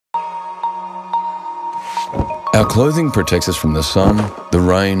Our clothing protects us from the sun, the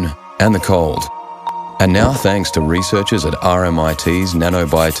rain, and the cold. And now, thanks to researchers at RMIT's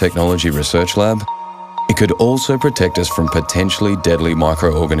Nanobiotechnology Research Lab, it could also protect us from potentially deadly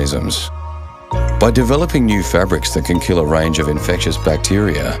microorganisms. By developing new fabrics that can kill a range of infectious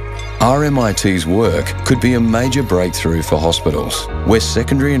bacteria, RMIT's work could be a major breakthrough for hospitals, where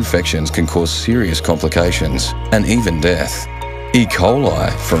secondary infections can cause serious complications and even death. E.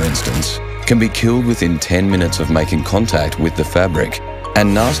 coli, for instance, can be killed within 10 minutes of making contact with the fabric,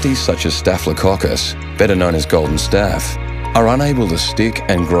 and nasties such as Staphylococcus, better known as golden staph, are unable to stick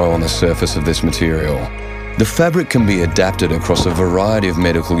and grow on the surface of this material. The fabric can be adapted across a variety of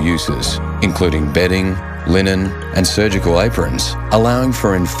medical uses, including bedding, linen, and surgical aprons, allowing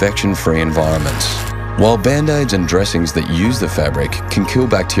for infection-free environments. While band-aids and dressings that use the fabric can kill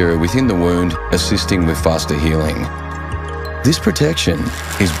bacteria within the wound, assisting with faster healing. This protection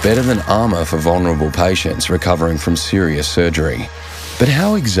is better than armour for vulnerable patients recovering from serious surgery. But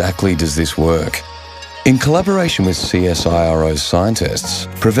how exactly does this work? In collaboration with CSIRO's scientists,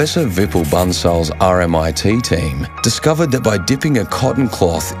 Professor Vipul Bansal's RMIT team discovered that by dipping a cotton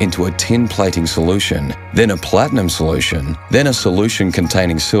cloth into a tin plating solution, then a platinum solution, then a solution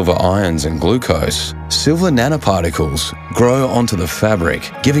containing silver ions and glucose, silver nanoparticles grow onto the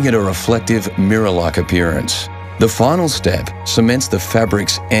fabric, giving it a reflective, mirror-like appearance. The final step cements the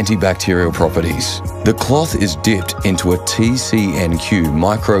fabric's antibacterial properties. The cloth is dipped into a TCNQ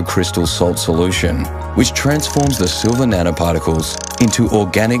microcrystal salt solution, which transforms the silver nanoparticles into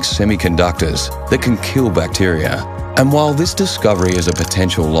organic semiconductors that can kill bacteria. And while this discovery is a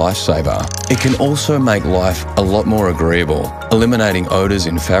potential lifesaver, it can also make life a lot more agreeable, eliminating odors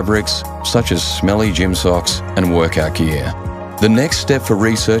in fabrics such as smelly gym socks and workout gear. The next step for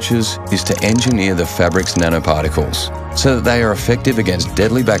researchers is to engineer the fabric's nanoparticles so that they are effective against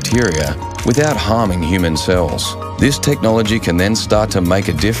deadly bacteria without harming human cells. This technology can then start to make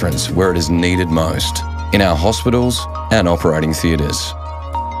a difference where it is needed most, in our hospitals and operating theatres.